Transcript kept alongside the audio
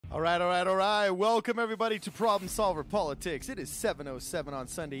All right. Welcome, everybody, to Problem Solver Politics. It is 7:07 on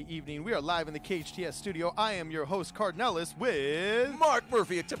Sunday evening. We are live in the KHTS studio. I am your host, Cardon Ellis, with Mark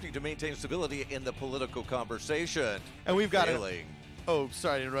Murphy, attempting to maintain stability in the political conversation. And we've got Failing. Oh,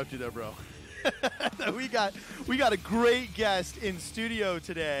 sorry to interrupt you there, bro. we got a great guest in studio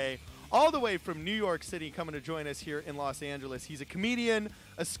today, all the way from New York City, coming to join us here in Los Angeles. He's a comedian,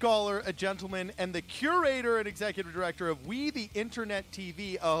 a scholar, a gentleman, and the curator and executive director of We the Internet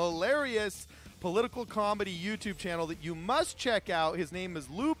TV, a hilarious political comedy YouTube channel that you must check out. His name is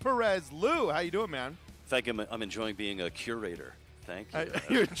Lou Perez. Lou, how you doing, man? Thank you. I'm enjoying being a curator. Thank you.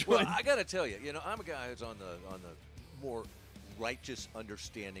 You're enjoying. Well, I got to tell you, I'm a guy who's on the more righteous,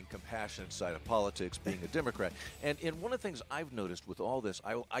 understanding, compassionate side of politics, being a Democrat. And one of the things I've noticed with all this,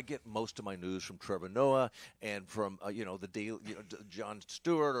 I get most of my news from Trevor Noah and from the Daily, Jon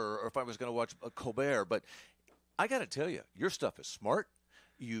Stewart, or if I was going to watch Colbert. But I got to tell you, your stuff is smart.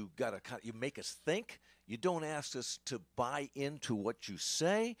 You make us think. You don't ask us to buy into what you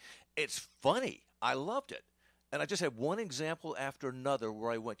say. It's funny. I loved it. And I just had one example after another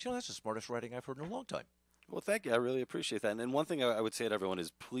where I went, that's the smartest writing I've heard in a long time. Well, thank you. I really appreciate that. And one thing I would say to everyone is,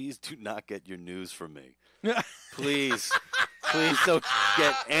 please do not get your news from me. Please don't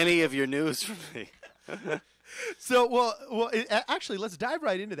get any of your news from me. So, actually, let's dive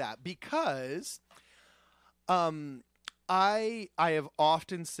right into that, because I have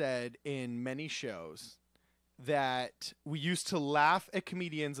often said in many shows that we used to laugh at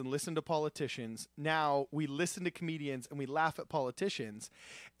comedians and listen to politicians. Now we listen to comedians and we laugh at politicians.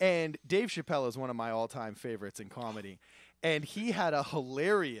 And Dave Chappelle is one of my all-time favorites in comedy. And he had a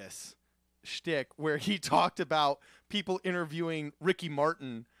hilarious shtick where he talked about people interviewing Ricky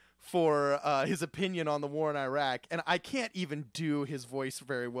Martin for his opinion on the war in Iraq. And I can't even do his voice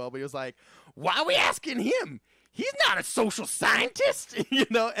very well, but he was like, why are we asking him? He's not a social scientist, and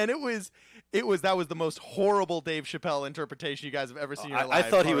that was the most horrible Dave Chappelle interpretation you guys have ever seen in your life. I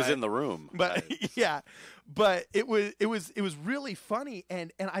thought he was in the room. But yeah, but it was really funny,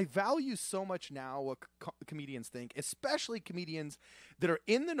 and I value so much now what comedians think, especially comedians that are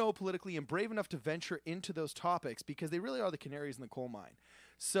in the know politically and brave enough to venture into those topics, because they really are the canaries in the coal mine.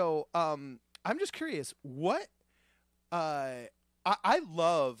 So I'm just curious, what I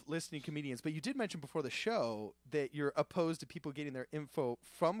love listening to comedians, but you did mention before the show that you're opposed to people getting their info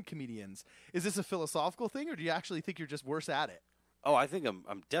from comedians. Is this a philosophical thing, or do you actually think you're just worse at it? Oh, I think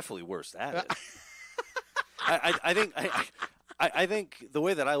I'm definitely worse at it. I think the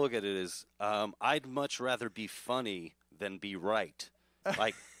way that I look at it is, I'd much rather be funny than be right.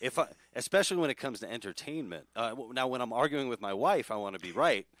 Like, especially when it comes to entertainment. Now, when I'm arguing with my wife, I want to be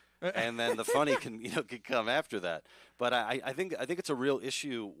right. And then the funny can come after that. But I think it's a real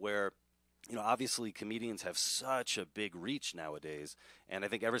issue where, obviously comedians have such a big reach nowadays. And I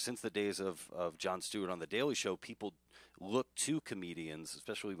think ever since the days of Jon Stewart on The Daily Show, people look to comedians,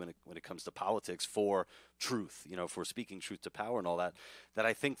 especially when it comes to politics, for truth, for speaking truth to power and all that. That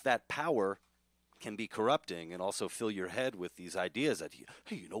I think that power can be corrupting and also fill your head with these ideas that,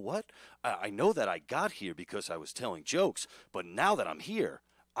 hey, you know what? I know that I got here because I was telling jokes, but now that I'm here,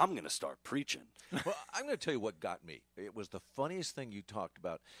 I'm going to start preaching. Well, I'm going to tell you what got me. It was the funniest thing you talked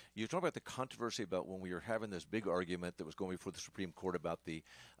about. You talked about the controversy about when we were having this big argument that was going before the Supreme Court about the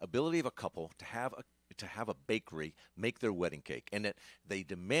ability of a couple to have a bakery make their wedding cake, and that they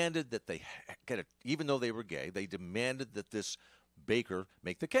demanded that they get it, even though they were gay. They demanded that this baker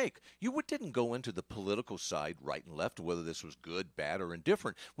make the cake. You didn't go into the political side, right and left, whether this was good, bad, or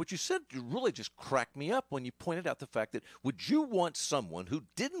indifferent. What you said really just cracked me up when you pointed out the fact that, would you want someone who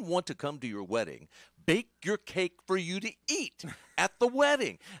didn't want to come to your wedding bake your cake for you to eat at the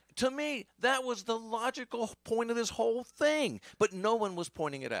wedding? To me, that was the logical point of this whole thing, but no one was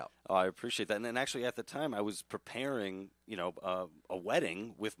pointing it out. Oh, I appreciate that. And then actually at the time I was preparing, a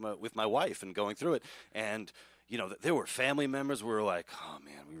wedding with my wife and going through it, and there were family members who were like, oh,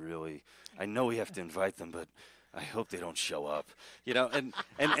 man, I know we have to invite them, but I hope they don't show up,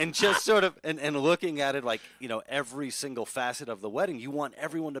 and just sort of, and looking at it like, every single facet of the wedding, you want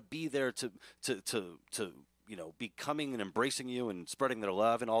everyone to be there to be coming and embracing you and spreading their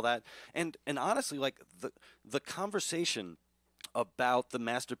love and all that. And honestly, like the conversation about the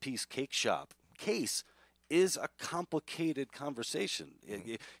Masterpiece Cake Shop case is a complicated conversation.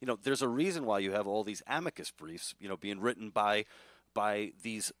 There's a reason why you have all these amicus briefs, being written by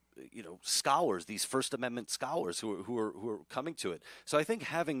these, scholars, these First Amendment scholars who are coming to it. So I think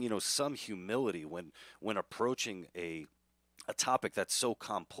having, some humility when approaching a topic that's so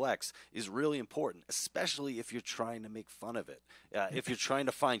complex is really important, especially if you're trying to make fun of it, if you're trying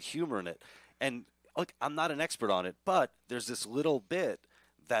to find humor in it. And look, I'm not an expert on it, but there's this little bit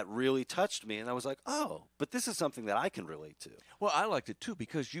that really touched me, and I was like, oh, but this is something that I can relate to. Well, I liked it too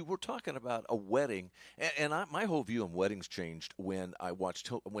because you were talking about a wedding, and my whole view on weddings changed when I went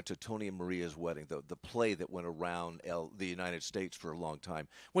to Tony and Maria's wedding, the play that went around the United States for a long time.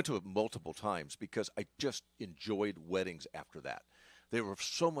 Went to it multiple times because I just enjoyed weddings after that. They were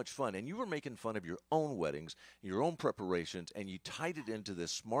so much fun, and you were making fun of your own weddings, your own preparations, and you tied it into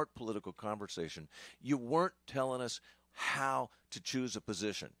this smart political conversation. You weren't telling us how to choose a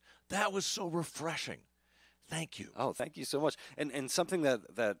position. That was so refreshing. Thank you. Oh, thank you so much. And something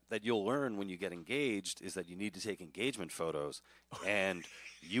that you'll learn when you get engaged is that you need to take engagement photos. And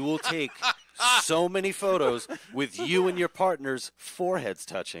you will take so many photos with you and your partner's foreheads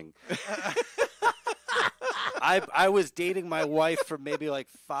touching. I was dating my wife for maybe like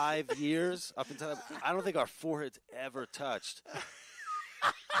 5 years up until I don't think our foreheads ever touched.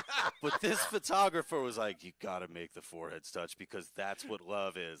 But this photographer was like, you got to make the foreheads touch because that's what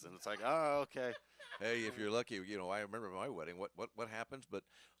love is. And it's like, oh, okay. Hey, if you're lucky, I remember my wedding. What happens? But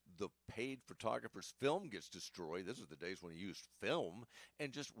the paid photographer's film gets destroyed. This is the days when he used film,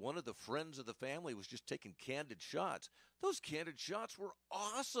 and just one of the friends of the family was just taking candid shots. Those candid shots were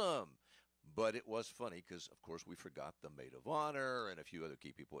awesome. But it was funny because, of course, we forgot the maid of honor and a few other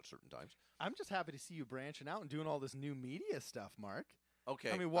key people at certain times. I'm just happy to see you branching out and doing all this new media stuff, Mark.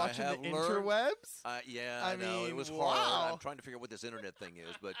 Okay. I mean, watching the learned, interwebs? Yeah, I know. mean, It was wow. hard. I'm trying to figure out what this internet thing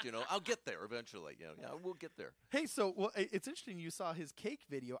is, but, I'll get there eventually. Yeah, we'll get there. Hey, so it's interesting you saw his cake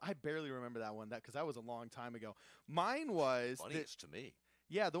video. I barely remember that one because that was a long time ago. Mine was... Funniest to me.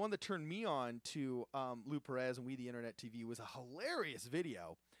 Yeah, the one that turned me on to Lou Perez and We the Internet TV was a hilarious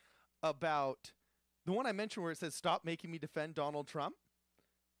video about... The one I mentioned where it says, "Stop making me defend Donald Trump."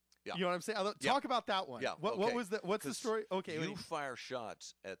 Yeah. You know what I'm saying? Talk about that one. Yeah. What was the? What's the story? Okay. You fire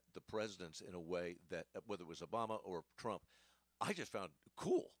shots at the presidents in a way that, whether it was Obama or Trump, I just found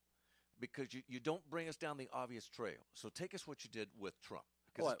cool because you don't bring us down the obvious trail. So take us what you did with Trump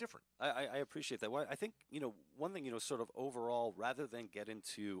because it's different. I appreciate that. Well, I think one thing sort of overall, rather than get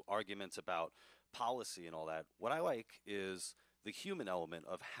into arguments about policy and all that, what I like is the human element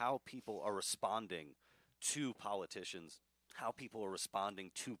of how people are responding to politicians, how people are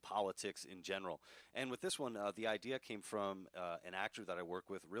responding to politics in general. And with this one, the idea came from an actor that I work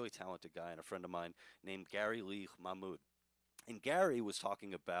with, really talented guy and a friend of mine named Gary Lee Mahmood. And Gary was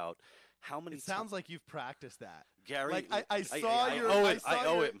talking about how many It sounds like you've practiced that. Gary, like I saw I your.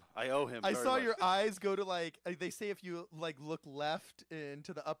 I owe him. I very saw much. your eyes go to they say if you look left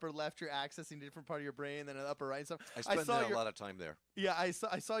into the upper left, you're accessing a different part of your brain than the upper right. So I spent a lot of time there. Yeah, I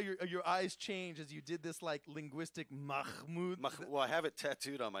saw your eyes change as you did this linguistic Mahmoud. Well, I have it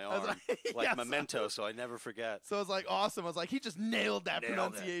tattooed on my arm, yes. memento, so I never forget. So it was awesome. I was like, he just nailed that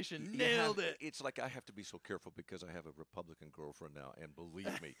pronunciation. Nailed it. It's like I have to be so careful because I have a Republican girlfriend now, and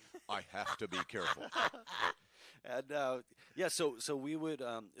believe me, I have to be careful. And so we would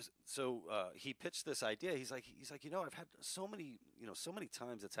he pitched this idea. He's like I've had so many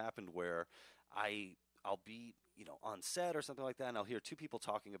times it's happened where I'll be on set or something like that, and I'll hear two people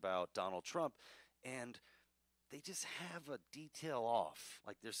talking about Donald Trump, and they just have a detail off.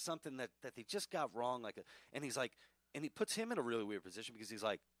 Like there's something that they just got wrong. And he's like, and he puts him in a really weird position because he's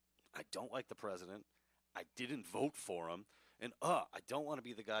like, I don't like the president. I didn't vote for him, and I don't want to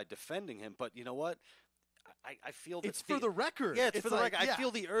be the guy defending him. But you know what? I feel it's for the record. Yeah, it's for the record. Yeah. I feel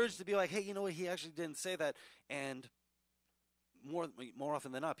the urge to be like, hey, you know what? He actually didn't say that. And more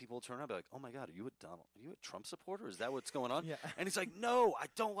often than not, people will turn around and be like, oh my God, are you a Trump supporter? Is that what's going on? Yeah. And he's like, no, I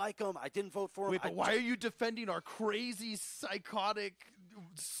don't like him. I didn't vote for him. Wait, but why are you defending our crazy, psychotic,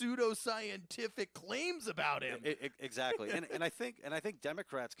 pseudoscientific claims about him? Exactly. and I think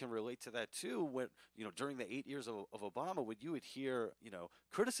Democrats can relate to that too. When during the 8 years of Obama, when you would hear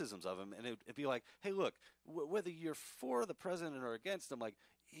criticisms of him, and it'd be like, hey, look, whether you're for the president or against him, like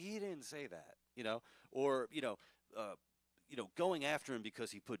he didn't say that, or going after him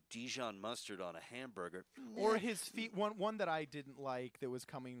because he put Dijon mustard on a hamburger, or his feet. One that I didn't like that was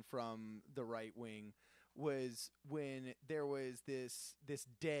coming from the right wing was when there was this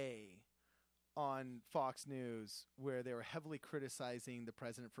day on Fox News where they were heavily criticizing the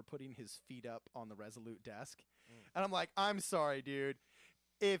president for putting his feet up on the Resolute desk. And I'm like, I'm sorry, dude.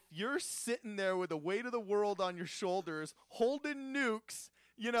 If you're sitting there with the weight of the world on your shoulders, holding nukes,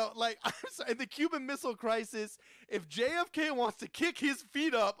 I'm sorry, in the Cuban Missile Crisis, if JFK wants to kick his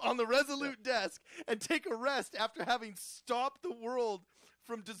feet up on the Resolute desk and take a rest after having stopped the world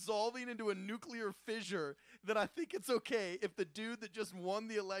from dissolving into a nuclear fissure, then I think it's okay if the dude that just won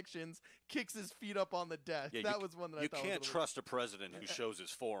the elections kicks his feet up on the desk. Yeah, that was one that I thought you was can't trust a president who shows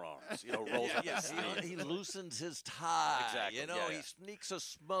his forearms. Rolls up his sleeves. He loosens his tie. Exactly. He sneaks a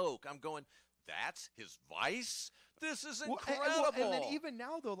smoke. I'm going, that's his vice? This is Well, incredible. and then even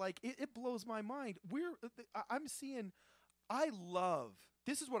now, though, like, it blows my mind. I'm seeing,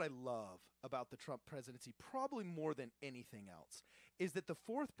 this is what I love about the Trump presidency, probably more than anything else, is that the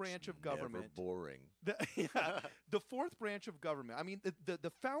fourth branch of government. Never boring. The fourth branch of government. I mean,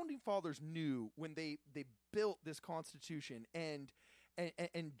 the founding fathers knew when they built this Constitution, and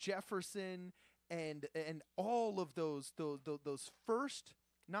Jefferson and all of those first,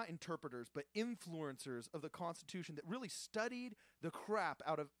 not interpreters, but influencers of the Constitution that really studied the crap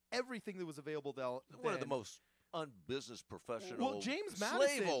out of everything that was available then. One of the most unbusiness professional. Well, James slave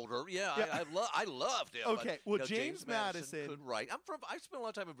Madison. holder. Yeah. I loved him. Okay, but, well, James Madison could write. I spent a lot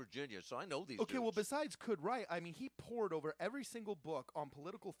of time in Virginia, so I know these. Okay, dudes. well, besides could write, I mean, he pored over every single book on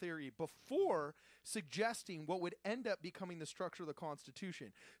political theory before suggesting what would end up becoming the structure of the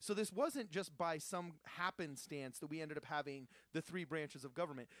Constitution. So this wasn't just by some happenstance that we ended up having the three branches of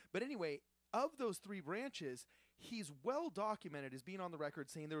government. But anyway, of those three branches, he's well documented as being on the record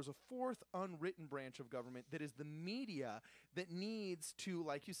saying there was a fourth unwritten branch of government that is the media that needs to,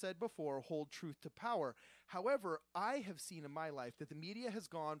 like you said before, hold truth to power. However, I have seen in my life that the media has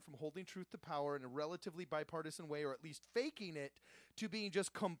gone from holding truth to power in a relatively bipartisan way, or at least faking it, to being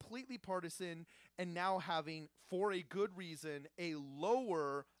just completely partisan and now having, for a good reason, a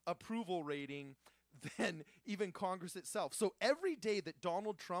lower approval rating than even Congress itself. So every day that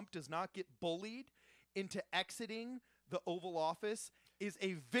Donald Trump does not get bullied into exiting the Oval Office is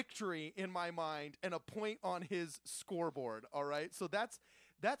a victory in my mind and a point on his scoreboard. All right. So that's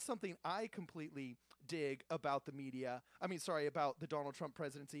something I completely dig about the media. About the Donald Trump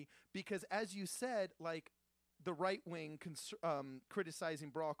presidency, because as you said, like, the right wing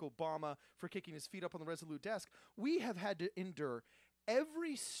criticizing Barack Obama for kicking his feet up on the Resolute desk, we have had to endure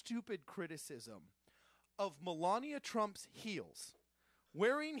every stupid criticism of Melania Trump's heels,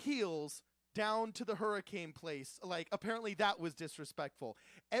 wearing heels down to the hurricane place. Like, apparently that was disrespectful.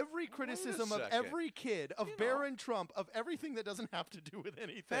 Every criticism of every kid, of Barron Trump, of everything that doesn't have to do with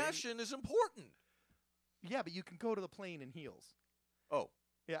anything. Fashion is important. Yeah, but you can go to the plane in heels. Oh.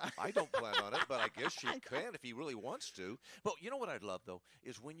 Yeah. I don't plan on it, but I guess she can if he really wants to. But you know what I'd love, though,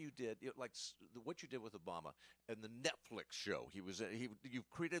 is when you did what you did with Obama and the Netflix show. You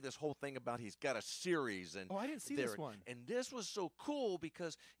created this whole thing about he's got a series, and I didn't see this one. And this was so cool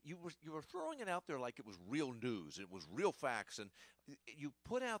because you were throwing it out there like it was real news, it was real facts, and you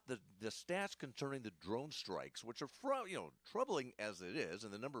put out the stats concerning the drone strikes, which are troubling as it is,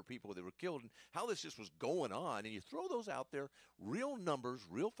 and the number of people that were killed, and how this just was going on, and you throw those out there, real numbers,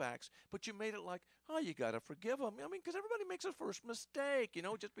 real facts, but you made it like, oh, you got to forgive him. I mean, because everybody makes a first mistake,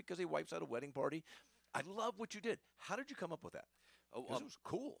 just because he wipes out a wedding party. I love what you did. How did you come up with that? Oh, it was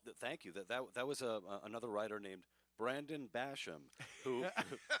cool. Thank you. That was another writer named Brandon Basham who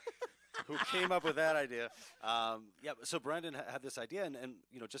who came up with that idea. So Brandon had this idea, and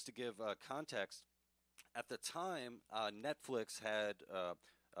just to give context, at the time, Netflix had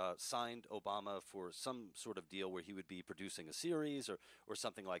signed Obama for some sort of deal where he would be producing a series or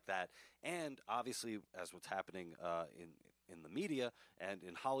something like that. And obviously, as what's happening in the media and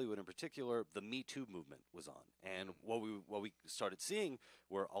in Hollywood in particular, the Me Too movement was on. And what we started seeing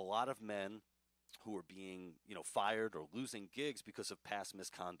were a lot of men who were being fired or losing gigs because of past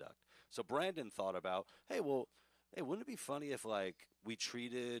misconduct. So Brandon thought about, hey, wouldn't it be funny if we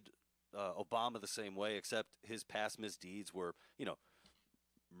treated Obama the same way, except his past misdeeds were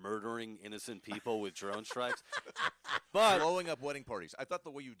murdering innocent people with drone strikes, but blowing up wedding parties. I thought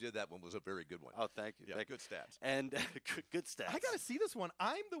the way you did that one was a very good one. Oh, thank you. Yeah, good stats. And good stats. I got to see this one.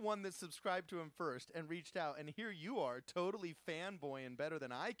 I'm the one that subscribed to him first and reached out, and here you are, totally fanboying better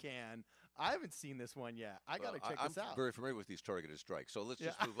than I can. I haven't seen this one yet. I got to check this out. I'm very familiar with these targeted strikes, so let's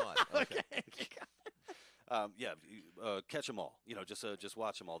just move on. Okay. Catch them all. Just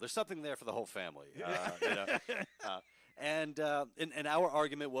watch them all. There's something there for the whole family. And our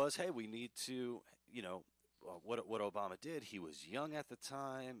argument was, hey, we need to, what Obama did. He was young at the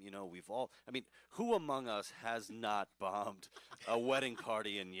time. Who among us has not bombed a wedding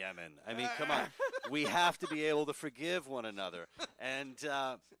party in Yemen? I mean, come on. We have to be able to forgive one another. And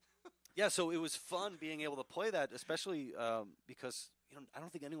so it was fun being able to play that, especially because I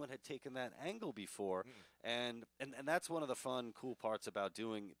don't think anyone had taken that angle before. And that's one of the fun, cool parts about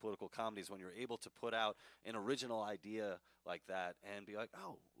doing political comedies, when you're able to put out an original idea like that and be like,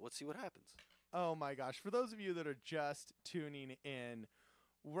 oh, let's see what happens. Oh, my gosh. For those of you that are just tuning in,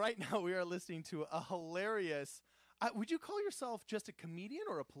 Right now we are listening to a hilarious. Would you call yourself just a comedian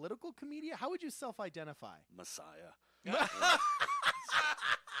or a political comedian? How would you self-identify? Messiah.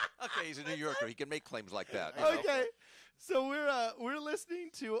 Okay, he's a New Yorker. He can make claims like that. you know? Okay, so we're listening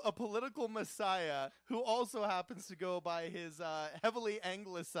to a political messiah who also happens to go by his heavily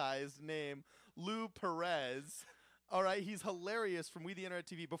anglicized name, Lou Perez. All right, he's hilarious from We the Internet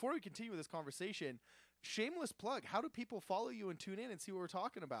TV. Before we continue with this conversation, shameless plug. How do people follow you and tune in and see what we're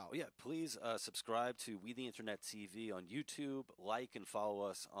talking about? Oh, yeah, please subscribe to We the Internet TV on YouTube, like and follow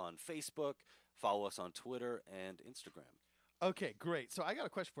us on Facebook, follow us on Twitter and Instagram. Okay, great. So I got a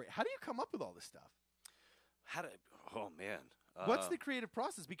question for you. How do you come up with all this stuff? Oh, man. What's the creative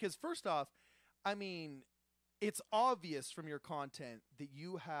process? Because first off, I mean, it's obvious from your content that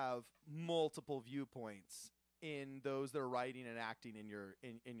you have multiple viewpoints in those that are writing and acting in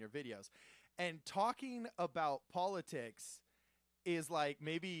your videos. And talking about politics is like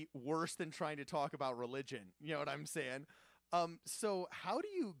maybe worse than trying to talk about religion. You know what I'm saying? So how do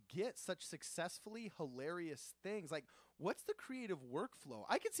you get such successfully hilarious things? Like, what's the creative workflow?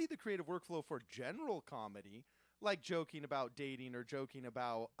 I can see the creative workflow for general comedy, like joking about dating or joking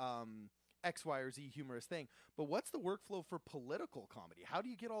about X, Y, or Z humorous thing. But what's the workflow for political comedy? How do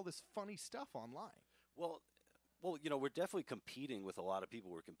you get all this funny stuff online? Well, you know, we're definitely competing with a lot of people.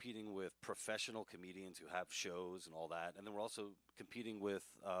 We're competing with professional comedians who have shows and all that. And then we're also competing with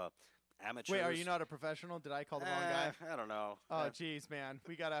amateurs. Wait, are you not a professional? Did I call the wrong guy? I don't know. Oh, geez, man.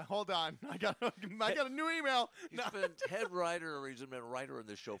 We got to hold on. I got a new email. He's been head writer, or he's been a writer in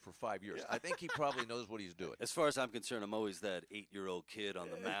this show for 5 years. I think he probably knows what he's doing. As far as I'm concerned, I'm always that 8-year-old kid on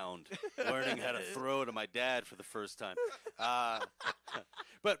the mound learning how to throw to my dad for the first time.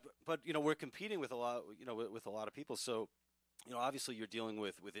 But you know, we're competing with a lot, you know, with a lot of people. So, you know, obviously you're dealing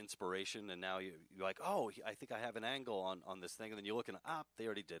with inspiration, and now you're like, oh, I think I have an angle on this thing, and then you look and they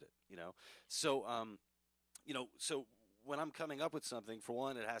already did it, you know. So, you know, so when I'm coming up with something, for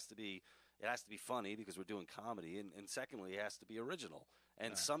one, it has to be funny because we're doing comedy, and secondly, it has to be original.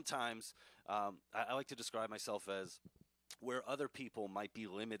 And sometimes I like to describe myself as where other people might be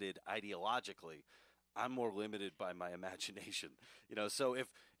limited ideologically, I'm more limited by my imagination, you know. So if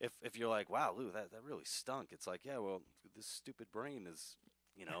you're like, wow, Lou, that really stunk, it's like, yeah, well, this stupid brain is,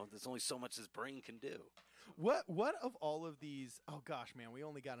 you know, there's only so much this brain can do. What of all of these? Oh gosh, man, we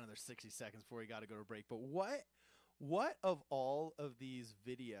only got another 60 seconds before we got to go to break. But what of all of these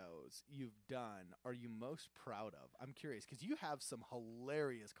videos you've done are you most proud of? I'm curious because you have some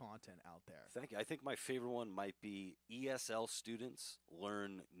hilarious content out there. Thank you. I think my favorite one might be ESL students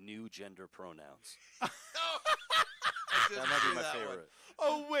learn new gender pronouns. That might be my favorite.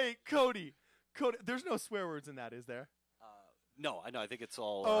 Oh wait, Cody, there's no swear words in that, is there? No, I know. I think it's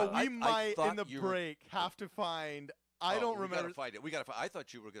all. We might in the break have to find. I don't remember. We gotta find it. We gotta. I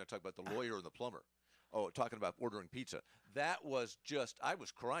thought you were going to talk about the lawyer and the plumber. Oh, talking about ordering pizza. That was just, I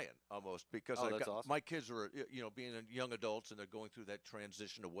was crying almost because awesome. My kids are, you know, being young adults and they're going through that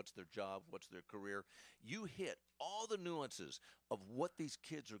transition of what's their job, what's their career. You hit all the nuances of what these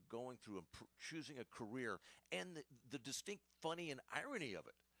kids are going through and choosing a career and the distinct funny and irony of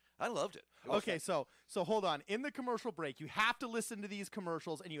it. I loved it. Okay, so hold on. In the commercial break, you have to listen to these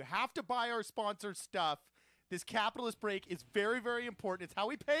commercials and you have to buy our sponsor stuff. This capitalist break is very, very important. It's how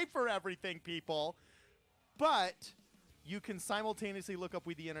we pay for everything, people. But you can simultaneously look up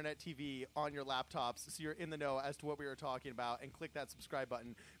We the Internet TV on your laptops so you're in the know as to what we were talking about and click that subscribe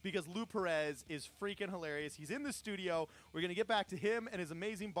button because Lou Perez is freaking hilarious. He's in the studio. We're going to get back to him and his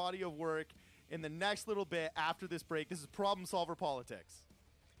amazing body of work in the next little bit after this break. This is Problem Solver Politics.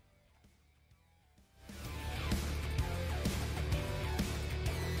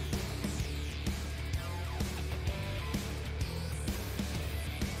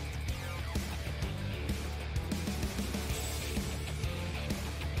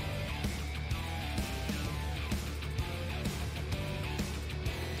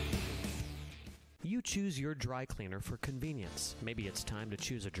 You choose your dry cleaner for convenience. Maybe it's time to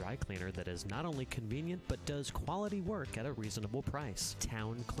choose a dry cleaner that is not only convenient, but does quality work at a reasonable price.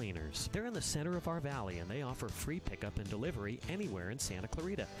 Town Cleaners. They're in the center of our valley, and they offer free pickup and delivery anywhere in Santa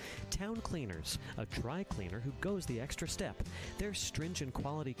Clarita. Town Cleaners, a dry cleaner who goes the extra step. Their stringent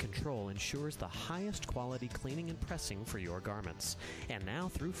quality control ensures the highest quality cleaning and pressing for your garments. And now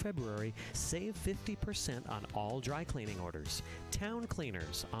through February, save 50% on all dry cleaning orders. Town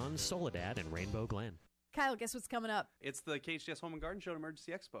Cleaners on Soledad and Rainbow Glen. Kyle, guess what's coming up? It's the KHTS Home and Garden Show at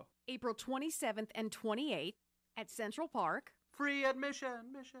Emergency Expo. April 27th and 28th at Central Park. free admission.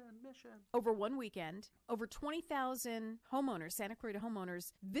 Over one weekend, over 20,000 homeowners, Santa Clarita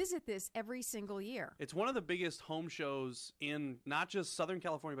homeowners, visit this every single year. It's one of the biggest home shows in not just Southern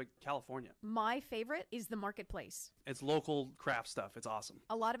California, but California. My favorite is the marketplace. It's local craft stuff. It's awesome.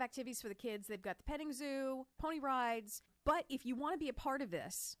 A lot of activities for the kids. They've got the petting zoo, pony rides. But if you want to be a part of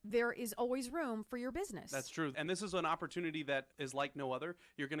this, there is always room for your business. That's true. And this is an opportunity that is like no other.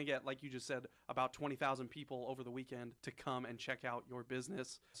 You're going to get, like you just said, about 20,000 people over the weekend to come and check out your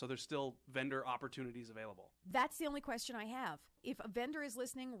business. So there's still vendor opportunities available. That's the only question I have. If a vendor is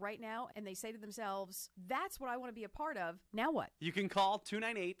listening right now and they say to themselves, that's what I want to be a part of, now what? You can call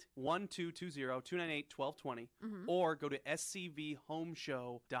 298-1220, 298-1220, or go to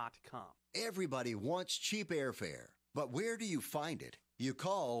scvhomeshow.com. Everybody wants cheap airfare. But where do you find it? You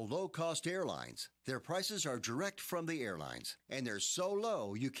call low-cost airlines. Their prices are direct from the airlines, and they're so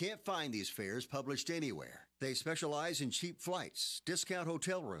low you can't find these fares published anywhere. They specialize in cheap flights, discount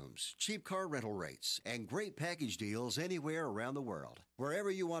hotel rooms, cheap car rental rates, and great package deals anywhere around the world.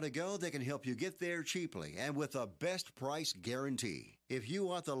 Wherever you want to go, they can help you get there cheaply and with a best price guarantee. If you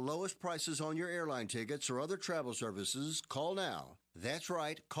want the lowest prices on your airline tickets or other travel services, call now. That's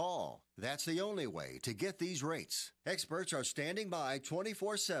right, call. That's the only way to get these rates. Experts are standing by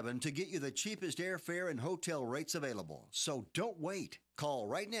 24/7 to get you the cheapest airfare and hotel rates available. So don't wait. Call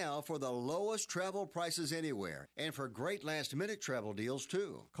right now for the lowest travel prices anywhere and for great last-minute travel deals,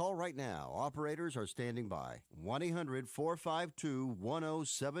 too. Call right now. Operators are standing by.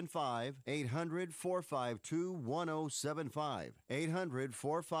 1-800-452-1075. 800-452-1075.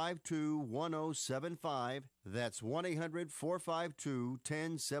 800-452-1075. That's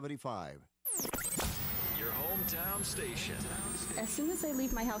 1-800-452-1075. Your hometown station. As soon as I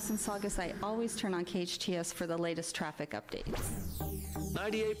leave my house in Saugus, I always turn on KHTS for the latest traffic updates.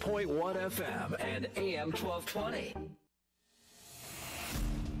 98.1 FM and AM 1220.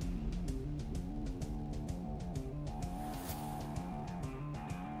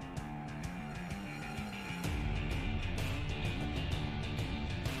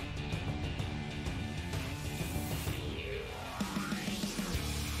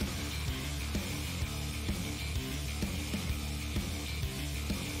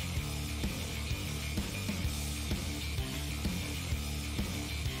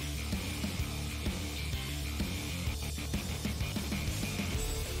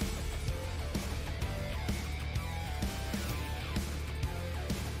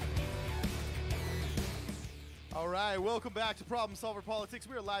 All right, welcome back to Problem Solver Politics.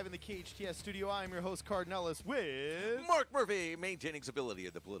 We are live in the KHTS studio. I am your host, Cardon Ellis, with Mark Murphy, maintaining civility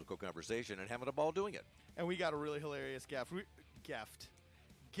of the political conversation and having a ball doing it. And we got a really hilarious guest.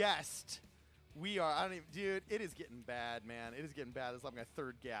 We are, I don't even, dude, it is getting bad, man. It is getting bad. It's like my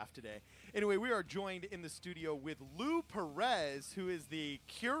third gaff today. Anyway, we are joined in the studio with Lou Perez, who is the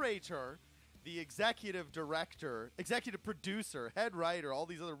curator, the executive director, executive producer, head writer, all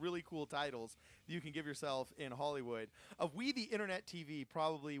these other really cool titles that you can give yourself in Hollywood, of We the Internet TV,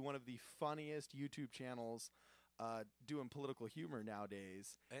 probably one of the funniest YouTube channels doing political humor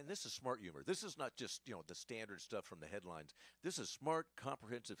nowadays. And this is smart humor. This is not just, the standard stuff from the headlines. This is smart,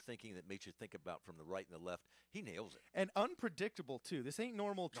 comprehensive thinking that makes you think about from the right and the left. He nails it. And unpredictable, too. This ain't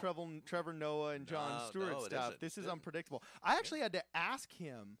normal Trevor Noah and Jon Stewart stuff. This is unpredictable. I actually had to ask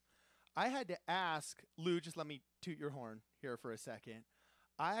him. Lou, just let me toot your horn here for a second.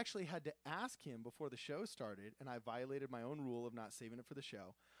 I actually had to ask him before the show started, and I violated my own rule of not saving it for the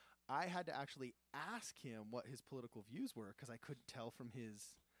show. I had to actually ask him what his political views were because I couldn't tell from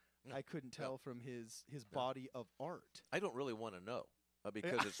his body of art. I don't really want to know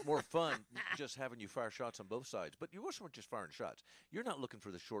because it's more fun just having you fire shots on both sides. But you also weren't just firing shots. You're not looking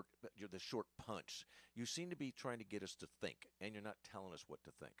for the short punch. You seem to be trying to get us to think, and you're not telling us what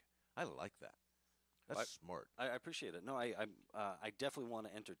to think. I like that. That's smart. I appreciate it. No, I definitely want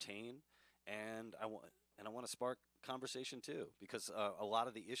to entertain, and I want to spark conversation too, because a lot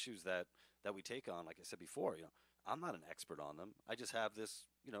of the issues that we take on, like I said before, I'm not an expert on them. I just have this,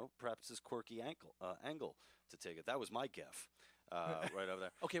 perhaps this quirky angle to take it. That was my gaffe. Right over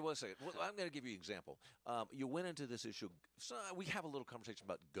there. Okay, well, a second. Well, I'm going to give you an example. You went into this issue. So we have a little conversation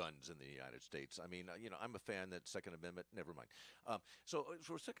about guns in the United States. I mean, I'm a fan that Second Amendment. Never mind. So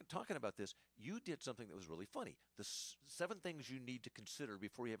for a second, talking about this, you did something that was really funny. The 7 things you need to consider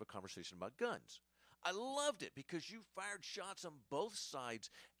before you have a conversation about guns. I loved it because you fired shots on both sides,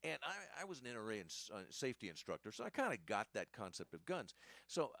 and I was an NRA and safety instructor, so I kind of got that concept of guns.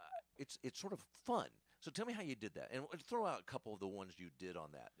 So it's sort of fun. So tell me how you did that, and throw out a couple of the ones you did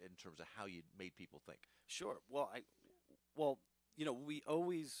on that in terms of how you made people think. Sure. Well, we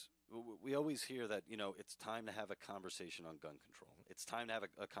always we always hear that, it's time to have a conversation on gun control. It's time to have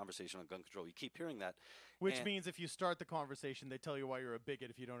a conversation on gun control. You keep hearing that. Which means if you start the conversation, they tell you why you're a bigot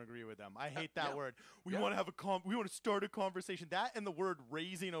if you don't agree with them. I hate that word. We want to have we want to start a conversation. That and the word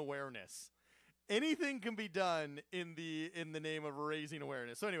raising awareness. Anything can be done in the name of raising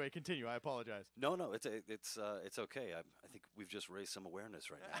awareness. So anyway, continue. I apologize. No, it's okay. I think we've just raised some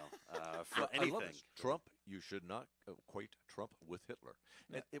awareness right now for anything. I love this. Trump, you should not equate Trump with Hitler.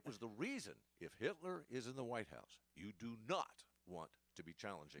 And it was the reason, if Hitler is in the White House, you do not want to be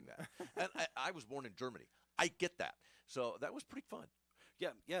challenging that. And I was born in Germany. I get that. So that was pretty fun.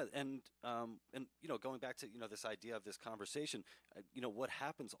 Yeah, and going back to this idea of this conversation, what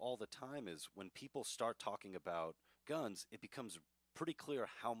happens all the time is when people start talking about guns, it becomes pretty clear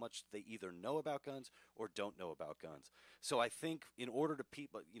how much they either know about guns or don't know about guns. So I think in order to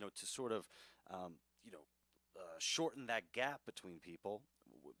people, to sort of, shorten that gap between people,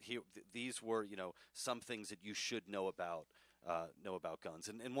 these were some things that you should know about guns,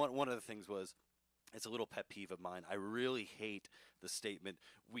 and one of the things was. It's a little pet peeve of mine. I really hate the statement,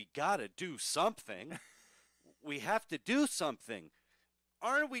 we got to do something. We have to do something.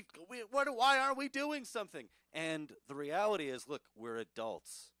 Aren't we? Why aren't we doing something? And the reality is, look, we're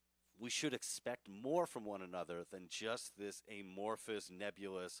adults. We should expect more from one another than just this amorphous,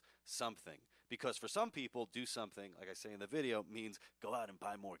 nebulous something. Because for some people, do something, like I say in the video, means go out and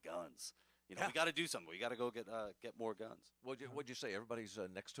buy more guns. We got to do something. We got to go get more guns. What'd you say? Everybody's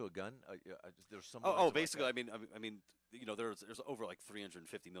next to a gun. There's some. Basically, I mean, there's over like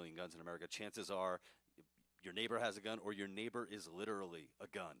 350 million guns in America. Chances are, your neighbor has a gun, or your neighbor is literally a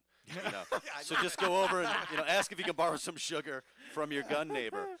gun. So just go over and ask if you can borrow some sugar from your gun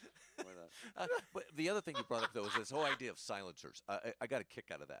neighbor. But the other thing you brought up though is this whole idea of silencers. I got a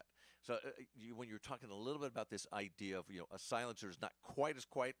kick out of that. So when you're talking a little bit about this idea of a silencer is not quite as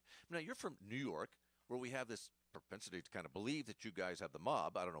quiet. Now you're from New York, where we have this propensity to kind of believe that you guys have the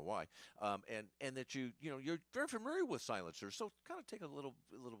mob. I don't know why, and that you're very familiar with silencers. So kind of take a little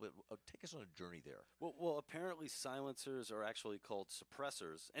bit, take us on a journey there. Well, apparently silencers are actually called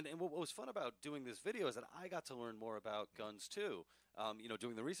suppressors. And what was fun about doing this video is that I got to learn more about guns too.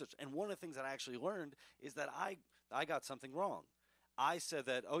 Doing the research. And one of the things that I actually learned is that I got something wrong. I said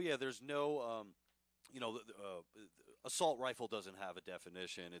that, there's no, assault rifle doesn't have a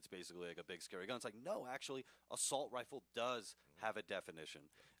definition. It's basically like a big scary gun. It's like, no, actually, assault rifle does have a definition.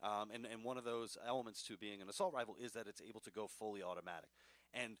 And one of those elements to being an assault rifle is that it's able to go fully automatic.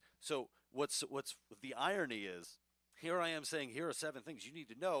 And so what's the irony is, here I am saying, here are 7 things you need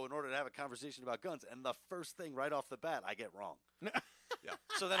to know in order to have a conversation about guns. And the first thing right off the bat, I get wrong. Yeah.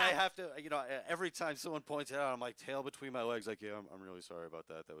 So then I have to, every time someone points it out, I'm like, tail between my legs, like, yeah, I'm really sorry about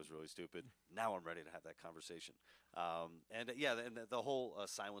that. That was really stupid. Now I'm ready to have that conversation. And the whole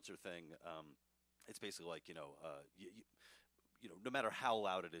silencer thing, it's basically like, no matter how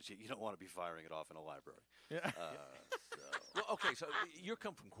loud it is, you don't want to be firing it off in a library. Yeah. Well, okay, so you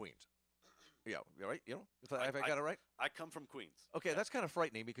come from Queens. Yeah, right? If I got it right? I come from Queens. Okay, that's kind of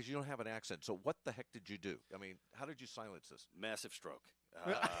frightening because you don't have an accent. So what the heck did you do? I mean, how did you silence this? Massive stroke.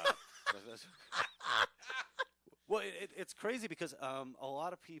 Well, it's crazy because a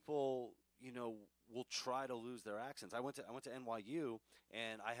lot of people, will try to lose their accents. I went to NYU,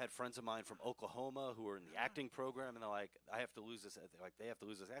 and I had friends of mine from Oklahoma who were in the acting program, and they're like, I have to lose this. Like, they have to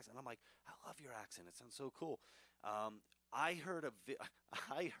lose this accent. And I'm like, I love your accent. It sounds so cool. I heard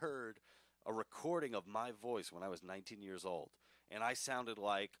a recording of my voice when I was 19 years old, and I sounded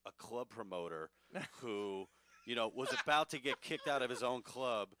like a club promoter who, was about to get kicked out of his own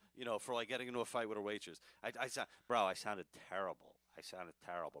club, for like getting into a fight with a waitress. I sounded terrible. I sounded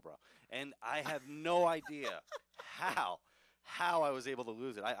terrible, bro. And I have no idea how I was able to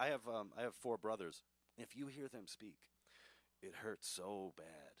lose it. I have 4 brothers. If you hear them speak, it hurts so bad.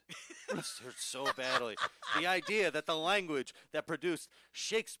 It hurts so badly. The idea that the language that produced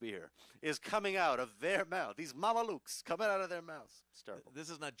Shakespeare is coming out of their mouth. These mamalukes coming out of their mouths. It's terrible. This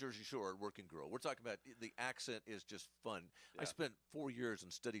is not Jersey Shore Working Girl. We're talking about the accent is just fun. Yeah. I spent 4 years in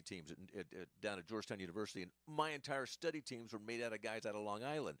study teams down at Georgetown University, and my entire study teams were made out of guys out of Long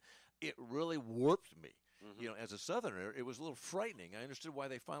Island. It really warped me. Mm-hmm. As a Southerner, it was a little frightening. I understood why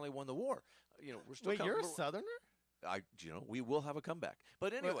they finally won the war. We're still. Wait, you're a Southerner? We will have a comeback.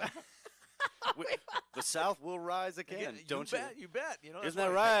 But anyway, the South will rise again. Don't you? You bet. Isn't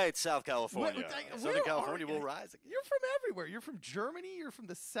that right, South California? Southern California will rise again. You're from everywhere. You're from Germany. You're from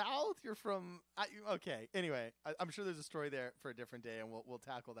the South. You're from. Okay. Anyway, I'm sure there's a story there for a different day, and we'll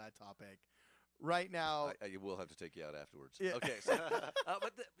tackle that topic. Right now, I will have to take you out afterwards. Yeah. Okay, so,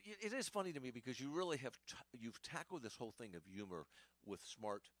 but it is funny to me because you really have you've tackled this whole thing of humor with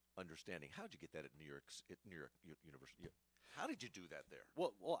smart understanding. How'd you get that at New York University? How did you do that there?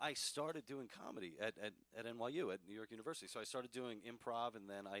 Well, I started doing comedy at NYU, at New York University. So I started doing improv, and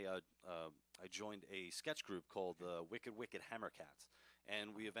then I joined a sketch group called the Wicked Hammercats.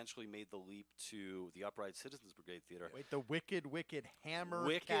 And we eventually made the leap to the Upright Citizens Brigade Theater. Wait, the Wicked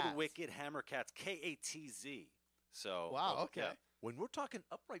Hammercats. Wicked Hammercats, KHTS. So wow, okay. Yeah. When we're talking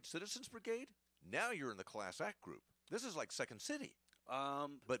Upright Citizens Brigade, now you're in the Class Act group. This is like Second City,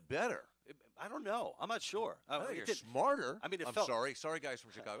 but better. I don't know. I'm not sure. You're smarter. I mean, I'm sorry guys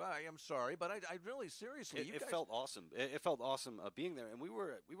from Chicago. I am sorry, but I really seriously. It felt awesome. It felt awesome being there, and we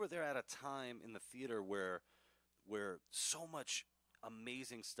were there at a time in the theater where so much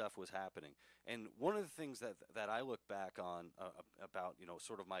amazing stuff was happening. And one of the things that I look back on about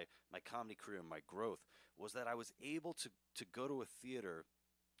sort of my comedy career and my growth was that I was able to go to a theater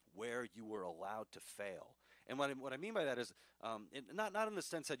where you were allowed to fail. And what I mean by that is not in the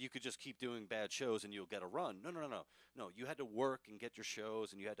sense that you could just keep doing bad shows and you'll get a run. No. You had to work and get your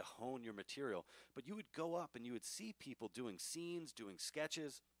shows, and you had to hone your material. But you would go up and you would see people doing scenes, doing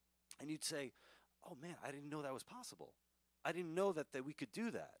sketches, and you'd say, "Oh man, I didn't know that was possible. I didn't know that we could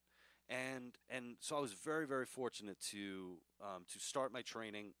do that." And so I was very, very fortunate to start my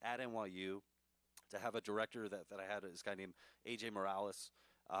training at NYU, to have a director that I had, this guy named AJ Morales,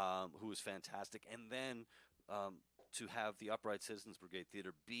 who was fantastic, and then to have the Upright Citizens Brigade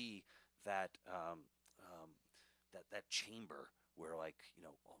Theater be that chamber where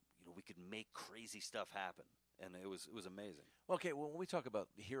we could make crazy stuff happen, and it was amazing. Okay, well, when we talk about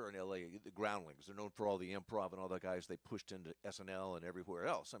here in LA, the Groundlings, they're known for all the improv and all the guys they pushed into SNL and everywhere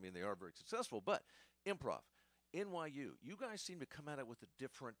else. I mean, they are very successful, but improv. NYU, you guys seem to come at it with a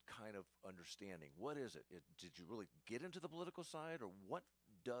different kind of understanding. What is it? Did you really get into the political side, or what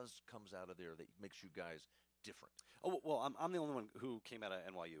comes out of there that makes you guys different? Oh, well, I'm the only one who came out of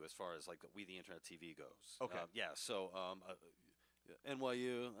NYU as far as like We the Internet TV goes. Okay. So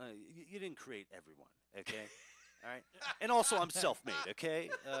NYU, you didn't create everyone, okay? All right. And also, I'm self-made, okay?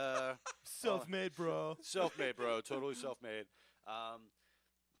 Self-made, bro. Self-made, bro. Totally self-made.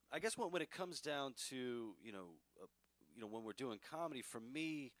 I guess when it comes down to when we're doing comedy, for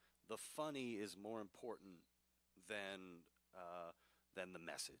me, the funny is more important than the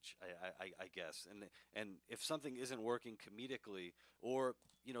message. I guess, and if something isn't working comedically, or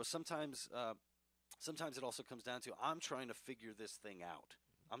sometimes it also comes down to I'm trying to figure this thing out.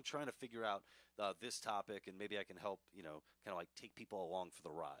 I'm trying to figure out this topic, and maybe I can help, kind of like take people along for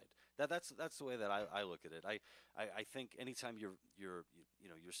the ride. That's the way that I look at it. I think anytime you're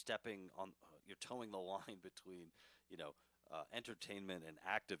stepping on, you're towing the line between, entertainment and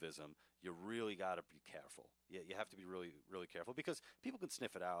activism, you really got to be careful. You have to be really, really careful, because people can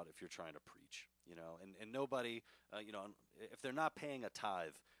sniff it out if you're trying to preach, and nobody, if they're not paying a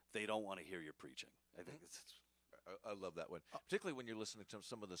tithe, they don't want to hear you preaching. I think it's I love that one, particularly when you're listening to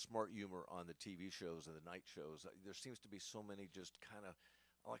some of the smart humor on the TV shows and the night shows. There seems to be so many just kind of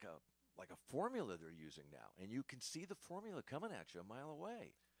like a formula they're using now, and you can see the formula coming at you a mile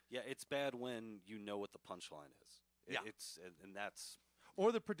away. Yeah, it's bad when you know what the punchline is. Yeah. And that's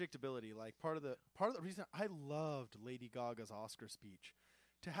or the predictability. Like part of the reason I loved Lady Gaga's Oscar speech,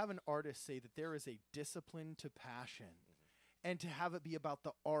 to have an artist say that there is a discipline to passion. And to have it be about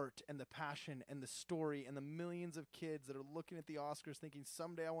the art and the passion and the story and the millions of kids that are looking at the Oscars thinking,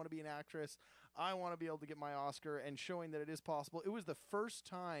 someday I want to be an actress, I want to be able to get my Oscar, and showing that it is possible. It was the first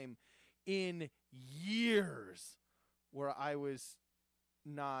time in years where I was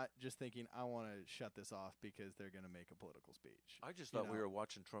not just thinking, I want to shut this off because they're going to make a political speech. I just thought we were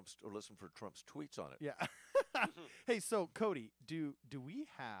watching Trump's, or listening for Trump's tweets on it. Yeah. Hey, so Cody, do we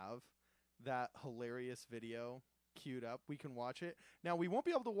have that hilarious video queued up? We can watch it. Now, we won't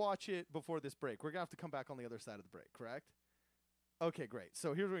be able to watch it before this break. We're going to have to come back on the other side of the break, correct? Okay, great.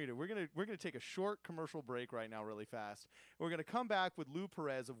 So here's what we're going to do. We're going to take a short commercial break right now really fast. We're going to come back with Lou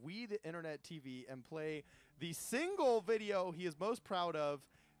Perez of We the Internet TV and play the single video he is most proud of.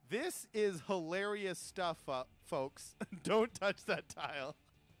 This is hilarious stuff, folks. Don't touch that tile.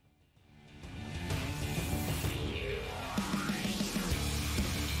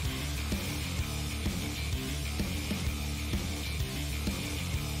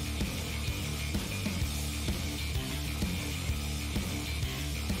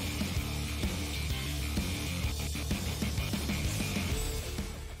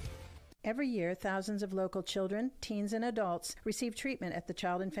 Every year, thousands of local children, teens, and adults receive treatment at the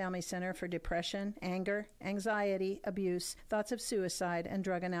Child and Family Center for depression, anger, anxiety, abuse, thoughts of suicide, and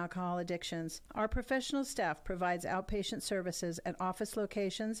drug and alcohol addictions. Our professional staff provides outpatient services at office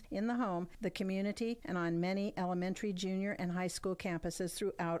locations, in the home, the community, and on many elementary, junior, and high school campuses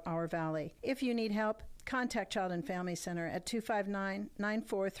throughout our valley. If you need help, contact Child and Family Center at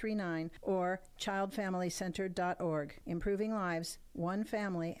 259-9439 or childfamilycenter.org. Improving lives, one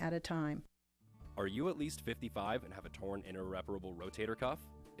family at a time. Are you at least 55 and have a torn interreparable rotator cuff?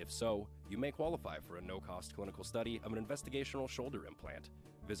 If so, you may qualify for a no-cost clinical study of an investigational shoulder implant.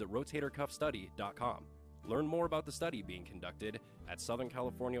 Visit rotatorcuffstudy.com. Learn more about the study being conducted at Southern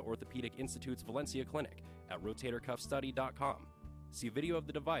California Orthopedic Institute's Valencia Clinic at rotatorcuffstudy.com. See video of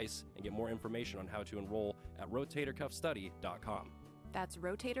the device and get more information on how to enroll at rotatorcuffstudy.com. That's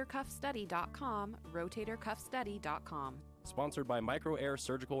rotatorcuffstudy.com, rotatorcuffstudy.com. Sponsored by Micro Air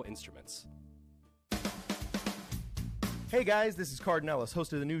Surgical Instruments. Hey guys, this is Cardon Ellis,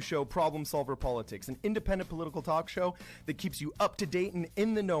 host of the new show Problem Solver Politics, an independent political talk show that keeps you up to date and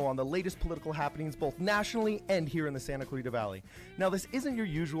in the know on the latest political happenings both nationally and here in the Santa Clarita Valley. Now, this isn't your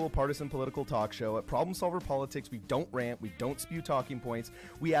usual partisan political talk show. At Problem Solver Politics, we don't rant, we don't spew talking points.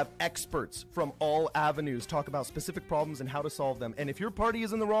 We have experts from all avenues talk about specific problems and how to solve them. And if your party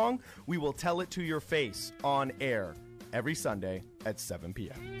is in the wrong, we will tell it to your face on air every Sunday at 7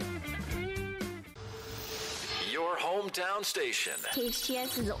 p.m. Your hometown station.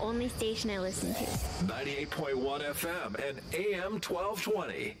 KHTS is the only station I listen to. 98.1 FM and AM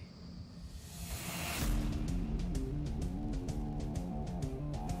 1220.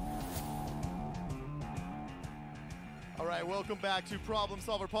 All right, welcome back to Problem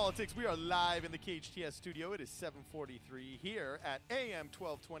Solver Politics. We are live in the KHTS studio. It is 7:43 here at AM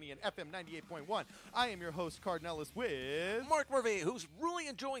 1220 and FM 98.1. I am your host, Cardon Ellis, with Mark Murphy, who's really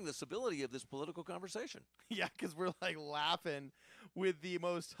enjoying the civility of this political conversation. Yeah, because we're like laughing with the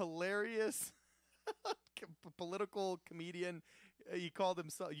most hilarious political comedian. You called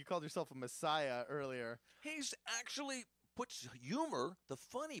yourself a messiah earlier. He's actually puts humor, the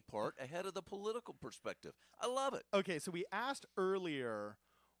funny part, ahead of the political perspective. I love it. Okay, so we asked earlier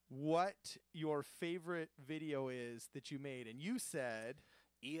what your favorite video is that you made, and you said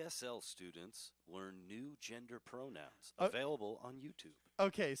ESL students learn new gender pronouns. Available on YouTube.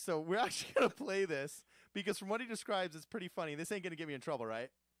 Okay, so we're actually going to play this because from what he describes, it's pretty funny. This ain't going to get me in trouble, right?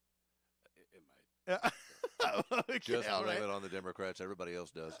 It might. Okay, Just all blame right. it on the Democrats. Everybody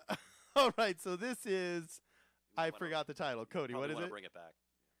else does. All right, so this is... I forgot the title. Cody, what is it? Bring it back.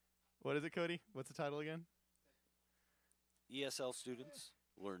 What is it, Cody? What's the title again? ESL students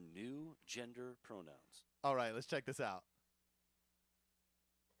learn new gender pronouns. All right, let's check this out.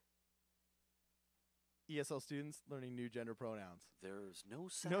 ESL students learning new gender pronouns. There's no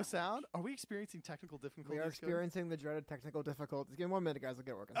sound. No sound? Are we experiencing technical difficulties? We are experiencing the dreaded technical difficulties. Give me 1 minute, guys. I'll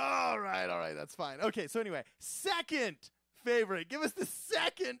get working. All right. That's fine. Okay, so anyway, second favorite. Give us the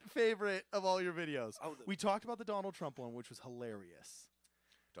second favorite of all your videos. We talked about the Donald Trump one, which was hilarious.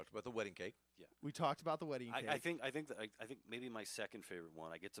 Talked about the wedding cake. Yeah. We talked about the wedding cake. I think maybe my second favorite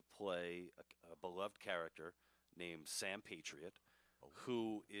one. I get to play a beloved character named Sam Patriot,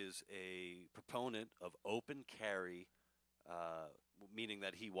 who is a proponent of open carry, meaning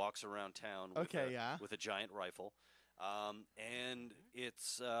that he walks around town with a giant rifle. And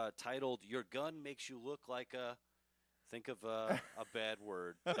it's titled "Your Gun Makes You Look Like a." Think of a bad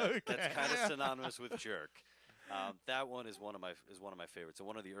word that's kind of synonymous with jerk. That one is one of my favorites, and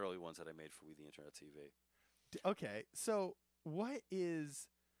one of the early ones that I made for We the Internet TV. Okay, so I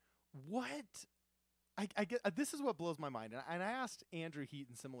get this is what blows my mind, and I asked Andrew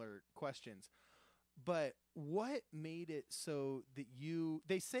Heaton similar questions, but what made it so that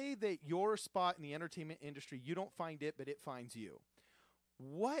they say that your spot in the entertainment industry, you don't find it, but it finds you.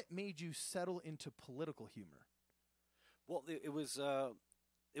 What made you settle into political humor? Well, it was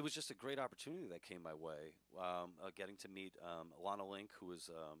just a great opportunity that came my way. Getting to meet Alana Link, who was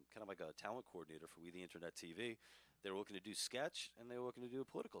kind of like a talent coordinator for We the Internet TV. They were looking to do sketch, and they were looking to do a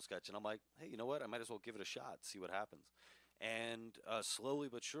political sketch. And I'm like, hey, you know what? I might as well give it a shot, see what happens. And slowly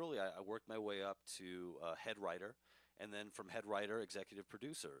but surely, I worked my way up to head writer, and then from head writer, executive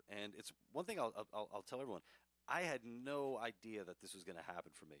producer. And it's one thing I'll tell everyone. I had no idea that this was going to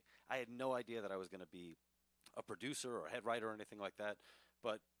happen for me. I had no idea that I was going to be a producer or a head writer or anything like that,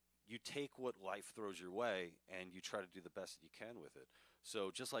 but you take what life throws your way and you try to do the best that you can with it. So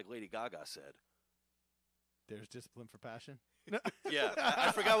just like Lady Gaga said, there's discipline for passion. Yeah,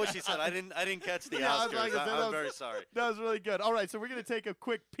 I forgot what she said. I didn't catch the Oscars. I'm very sorry. That was really good. All right, so we're going to take a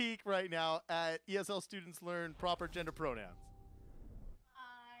quick peek right now at ESL students learn proper gender pronouns.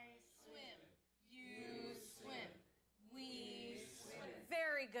 I swim.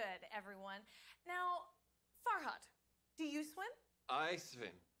 good, everyone. Now, Farhad, do you swim? I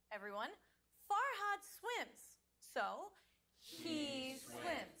swim. Everyone, Farhad swims. So, he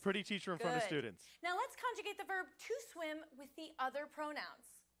swims. Pretty teacher in front of Good. students. Now let's conjugate the verb to swim with the other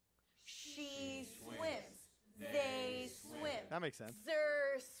pronouns. She swims. They swim. That makes sense.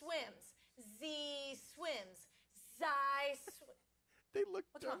 Zer swims. Z swims. Zai swims. They look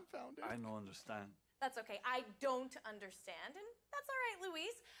What's wrong? dumbfounded. I don't understand. That's okay. I don't understand, and that's all right,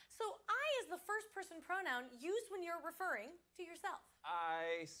 Luis. So I is the first person pronoun used when you're referring to yourself.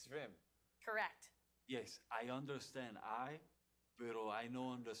 I swim. Correct. Yes, I understand pero I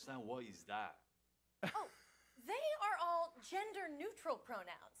don't understand what is that. Oh, they are all gender-neutral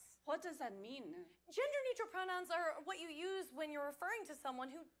pronouns. What does that mean? Gender-neutral pronouns are what you use when you're referring to someone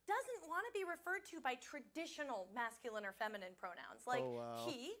who doesn't want to be referred to by traditional masculine or feminine pronouns, like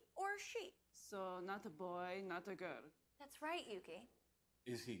he or she. So not a boy, not a girl. That's right, Yuki.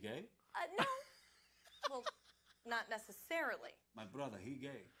 Is he gay? No. Well, not necessarily. My brother, he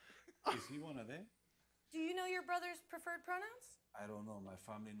gay. Is he one of them? Do you know your brother's preferred pronouns? I don't know. My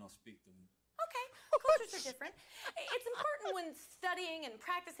family not speak to him. Okay, cultures are different. It's important when studying and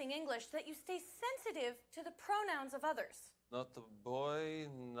practicing English that you stay sensitive to the pronouns of others. Not a boy,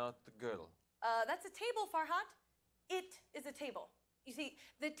 not a girl. That's a table, Farhat. It is a table. You see,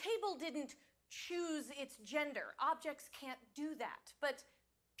 the table didn't choose its gender. Objects can't do that, but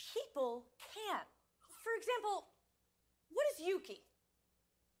people can. For example, what is Yuki?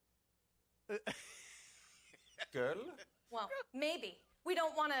 Girl? Well, maybe. We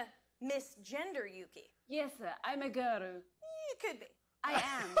don't want to misgender Yuki. Yes, I'm a girl. You could be. I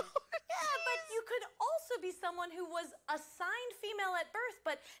am. Yeah, but you could also be someone who was assigned female at birth,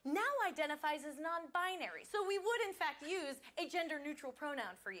 but now identifies as non-binary. So we would, in fact, use a gender-neutral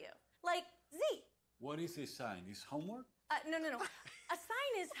pronoun for you, like Z. What is his sign? His homework? No. A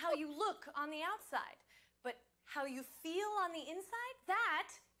sign is how you look on the outside, but how you feel on the inside, that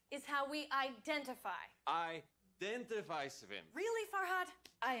is how we identify. Identify swim. Really, Farhad?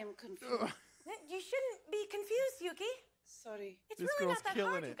 I am confused. You shouldn't be confused, Yuki. Sorry. It's This really girl's not that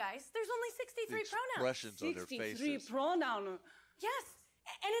killing hard, you it. guys. There's only 63 The pronouns. expressions on their 63 faces. pronoun. Yes,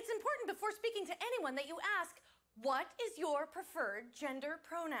 and it's important before speaking to anyone that you ask, what is your preferred gender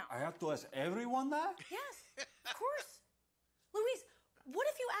pronoun? I have to ask everyone that? Yes, of course. Luis, what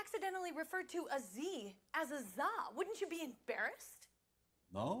if you accidentally referred to a Z as a za? Wouldn't you be embarrassed?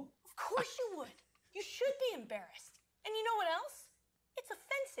 No? Of course you would. You should be embarrassed. And you know what else? It's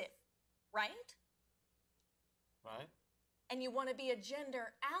offensive, right? Right? And you want to be a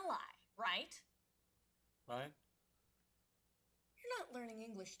gender ally, right? Right? You're not learning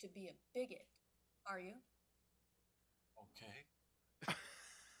English to be a bigot, are you? Okay.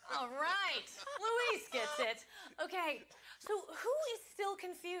 All right. Luis gets it. Okay, so who is still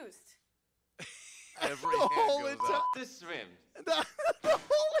confused? Every The hand whole goes entire- up. To swim. The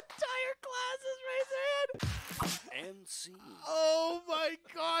whole entire class is raised their hand. And scene. Oh my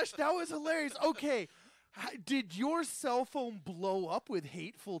gosh, that was hilarious. Okay, did your cell phone blow up with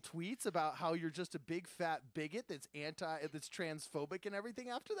hateful tweets about how you're just a big fat bigot that's that's transphobic and everything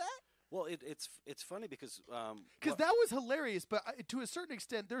after that? Well, it's funny because That was hilarious, but to a certain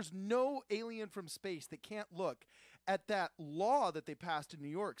extent, there's no alien from space that can't look at that law that they passed in New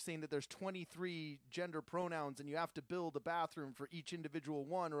York saying that there's 23 gender pronouns and you have to build a bathroom for each individual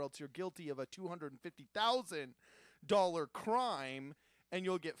one or else you're guilty of a $250,000 crime and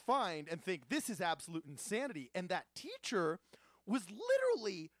you'll get fined, and think this is absolute insanity. And that teacher was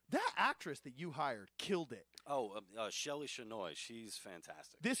literally, that actress that you hired killed it. Oh, Shelley Shanoy, she's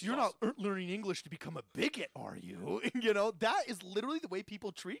fantastic. You're not learning English to become a bigot, are you? You know, that is literally the way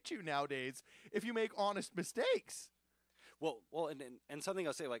people treat you nowadays if you make honest mistakes. Well, and something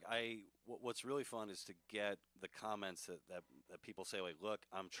I'll say, like, what's really fun is to get the comments that people say, like, look,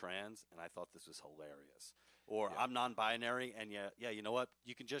 I'm trans, and I thought this was hilarious. Or I'm non-binary, and yeah, you know what?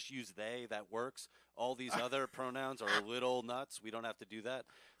 You can just use they, that works. All these other pronouns are a little nuts. We don't have to do that.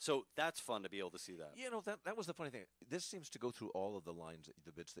 So that's fun to be able to see that. You know, that was the funny thing. This seems to go through all of the lines,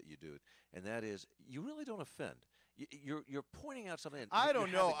 the bits that you do, and that is, you really don't offend. You're pointing out something. I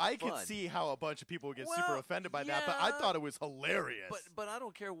don't know. I could could see how a bunch of people would get super offended by that, but I yeah. thought it was hilarious. But I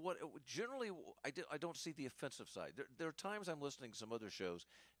don't care what. Generally, I don't see the offensive side. There are times I'm listening to some other shows,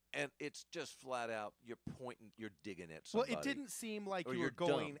 and it's just flat out you're pointing, you're digging at somebody. Well, it didn't seem like or you you're were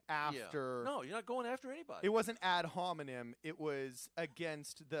going dumb. Yeah. after. No, you're not going after anybody. It wasn't ad hominem. It was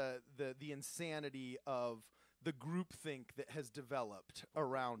against the insanity of the groupthink that has developed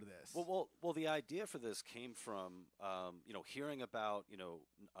around this. Well, the idea for this came from hearing about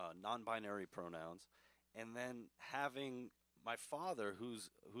non-binary pronouns, and then having my father,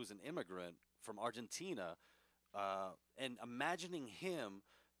 who's an immigrant from Argentina, and imagining him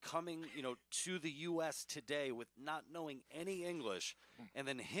coming, to the U.S. today with not knowing any English, and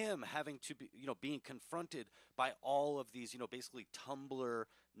then him having to be, being confronted by all of these, basically Tumblr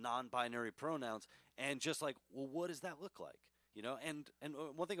non-binary pronouns, and just like, well, what does that look like? And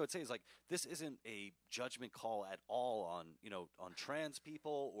one thing I would say is, like, this isn't a judgment call at all on, on trans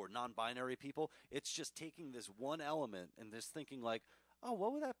people or non-binary people. It's just taking this one element and just thinking like, oh,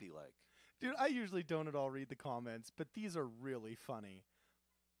 what would that be like? Dude, I usually don't at all read the comments, but these are really funny.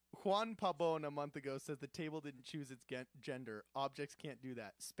 Juan Pabon a month ago says the table didn't choose its gender. Objects can't do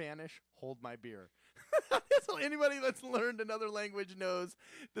that. Spanish, hold my beer. So anybody that's learned another language knows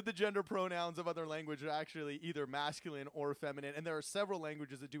that the gender pronouns of other languages are actually either masculine or feminine. And there are several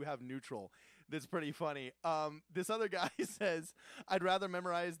languages that do have neutral. That's pretty funny. This other guy says, I'd rather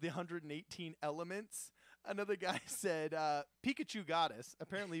memorize the 118 elements. Another guy said, Pikachu Goddess.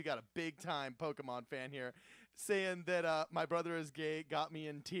 Apparently you got a big-time Pokemon fan here, saying that my brother is gay, got me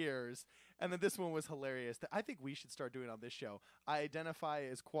in tears. And then this one was hilarious that I think we should start doing on this show. I identify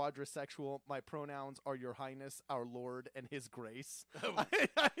as quadrisexual. My pronouns are Your Highness, Our Lord, and His Grace.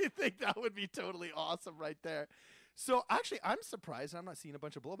 I think that would be totally awesome right there. So actually, I'm surprised. I'm not seeing a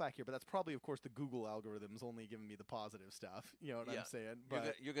bunch of blowback here, but that's probably, of course, the Google algorithms only giving me the positive stuff. You know what I'm saying?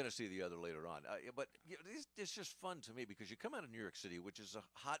 But You're going to see the other later on. But it's just fun to me because you come out of New York City, which is a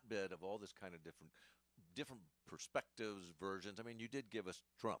hotbed of all this kind of different perspectives, versions. I mean, you did give us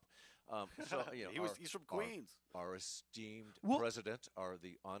Trump. He's from Queens. Our esteemed president,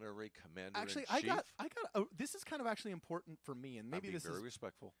 the honorary commander actually, in chief. I got. This is kind of actually important for me, and maybe this is very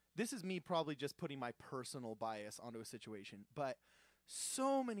respectful. This is me probably just putting my personal bias onto a situation, but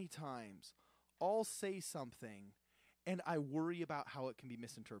so many times I'll say something and I worry about how it can be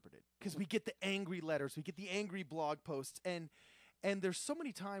misinterpreted because we get the angry letters, we get the angry blog posts, and there's so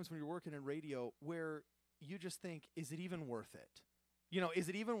many times when you're working in radio where you just think, is it even worth it? Is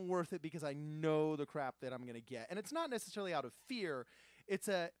it even worth it because I know the crap that I'm going to get? And it's not necessarily out of fear. It's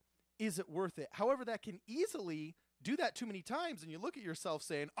is it worth it? However, that can easily do that too many times and you look at yourself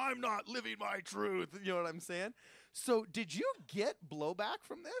saying, I'm not living my truth. You know what I'm saying? So did you get blowback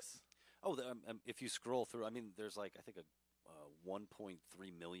from this? Oh, if you scroll through, I mean, there's like, I think 1.3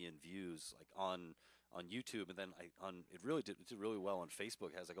 million views like on YouTube, and then it did really well on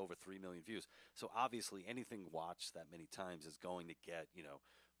Facebook. It has like over 3 million views. So obviously, anything watched that many times is going to get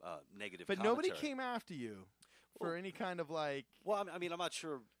negative. But commentary. nobody came after you for any kind of like. Well, I mean, I'm not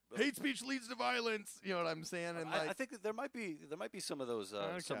sure. Hate speech leads to violence. You know what I'm saying? And I think that there might be some of those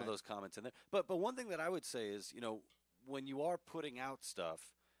comments in there. But one thing that I would say is, when you are putting out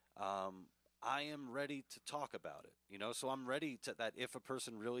stuff, I am ready to talk about it, so I'm ready to that if a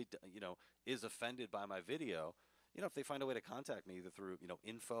person really, is offended by my video, if they find a way to contact me either through,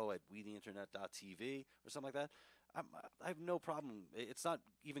 info@wetheinternet.tv or something like that, I have no problem. It's not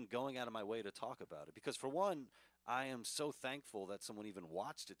even going out of my way to talk about it because for one, I am so thankful that someone even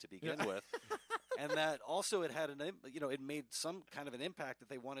watched it to begin with. And that also it had it made some kind of an impact that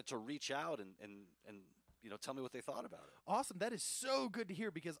they wanted to reach out and tell me what they thought about it. Awesome. That is so good to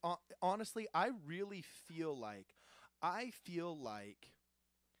hear because honestly, I really feel like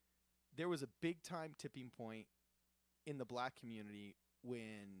there was a big time tipping point in the black community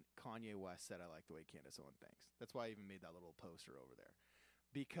when Kanye West said, I like the way Candace Owens thinks. That's why I even made that little poster over there.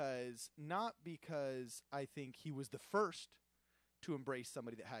 Not because I think he was the first to embrace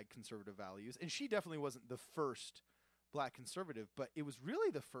somebody that had conservative values. And she definitely wasn't the first black conservative, but it was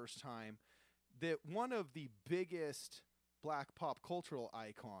really the first time that one of the biggest black pop cultural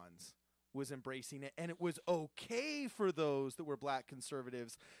icons was embracing it, and it was okay for those that were black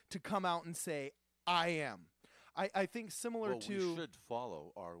conservatives to come out and say, I am. I think similar to... we should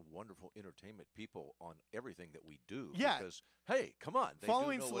follow our wonderful entertainment people on everything that we do. Yeah. Because, hey, come on. They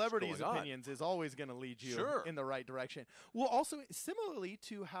Following do know celebrities' what's going opinions is always going to lead you in the right direction. Well, also, similarly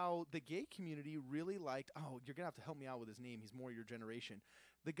to how the gay community really liked... Oh, you're going to have to help me out with his name. He's more your generation.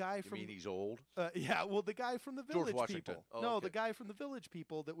 The guy from... You mean he's old? Yeah, well, the guy from the George Village Washington. People. Oh, no, okay. the guy from the Village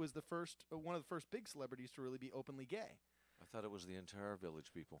People that was the first, one of the first big celebrities to really be openly gay. I thought it was the entire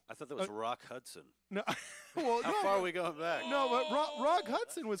Village People. I thought that was Rock Hudson. No, well, How far are we going back? No, but Rock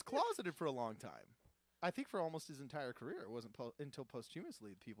Hudson was closeted for a long time. I think for almost his entire career. It wasn't until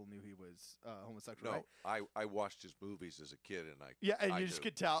posthumously people knew he was homosexual. No, right? I watched his movies as a kid, and I you just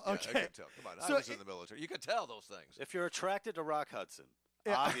could tell. Yeah, Okay, I could tell. Come on, I was in the military. You could tell those things. If you're attracted to Rock Hudson,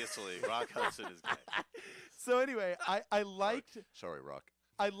 obviously Rock Hudson is gay. So anyway, I liked. Sorry, Rock.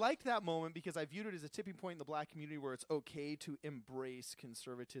 I liked that moment because I viewed it as a tipping point in the black community where it's okay to embrace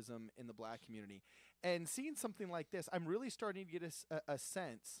conservatism in the black community. And seeing something like this, I'm really starting to get a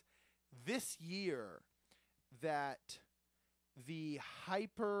sense this year that the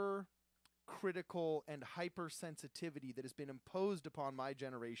hyper-critical and hypersensitivity that has been imposed upon my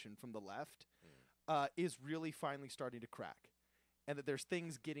generation from the left is really finally starting to crack, and that there's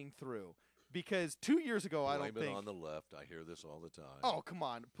things getting through. Because 2 years ago, I don't Blame think... it on the left. I hear this all the time. Oh, come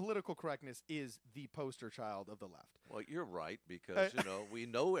on. Political correctness is the poster child of the left. Well, you're right, because, we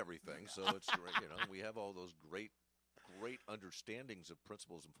know everything, so it's great. We have all those great understandings of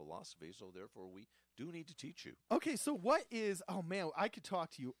principles and philosophy, so therefore we do need to teach you. Okay, so what is... Oh, man, I could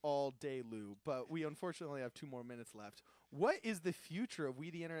talk to you all day, Lou, but we unfortunately have 2 more minutes left. What is the future of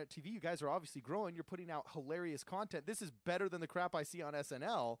We the Internet TV? You guys are obviously growing. You're putting out hilarious content. This is better than the crap I see on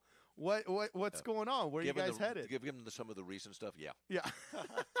SNL. What's going on? Where are you guys headed? Give them some of the recent stuff, yeah. Yeah.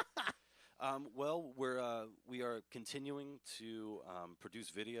 Well, we are continuing to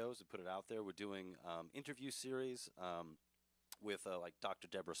produce videos and put it out there. We're doing interview series with like Dr.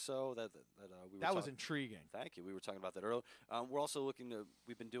 Deborah So that was intriguing. Thank you. We were talking about that earlier. We're also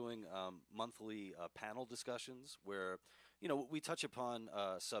we've been doing monthly panel discussions where we touch upon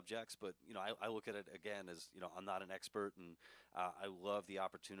subjects, but I look at it again as I'm not an expert, and I love the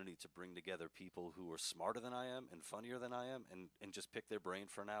opportunity to bring together people who are smarter than I am and funnier than I am, and just pick their brain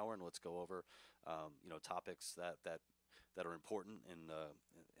for an hour and let's go over topics that are important and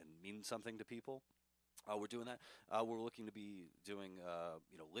mean something to people. We're doing that. We're looking to be doing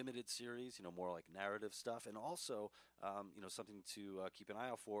limited series, more like narrative stuff, and also something to keep an eye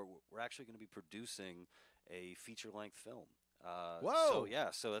out for. We're actually going to be producing a feature-length film. Whoa!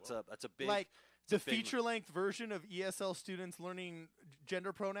 So that's a big feature-length version of ESL students learning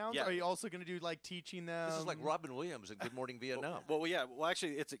gender pronouns. Yeah. Are you also going to do teaching them? This is like Robin Williams in Good Morning Vietnam. Well,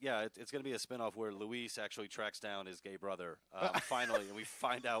 actually, it's going to be a spinoff where Luis actually tracks down his gay brother finally, and we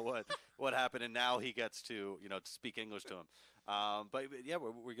find out what happened, and now he gets to speak English to him. But yeah,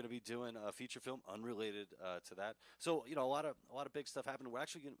 we're going to be doing a feature film unrelated to that. So a lot of big stuff happening. We're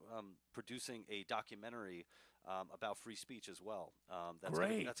actually producing a documentary about free speech as well. That's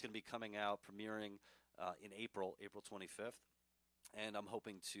going to be coming out, premiering in April 25th. And I'm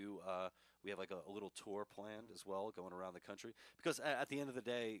hoping to we have like a little tour planned as well, going around the country, because at the end of the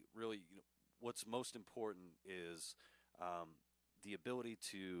day, really, what's most important is the ability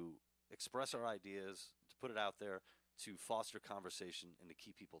to express our ideas, to put it out there, to foster conversation, and to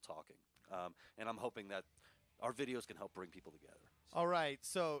keep people talking. And I'm hoping that our videos can help bring people together. All right.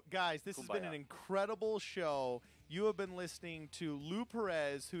 So, guys, this has been an incredible show. You have been listening to Lou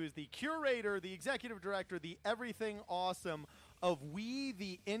Perez, who is the curator, the executive director, the everything awesome of We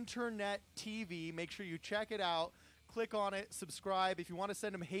the Internet TV. Make sure you check it out. Click on it. Subscribe. If you want to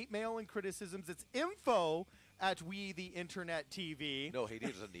send him hate mail and criticisms, it's info@We the Internet TV. No, he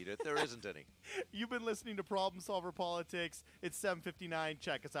doesn't need it. There isn't any. You've been listening to Problem Solver Politics. It's 7:59.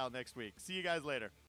 Check us out next week. See you guys later.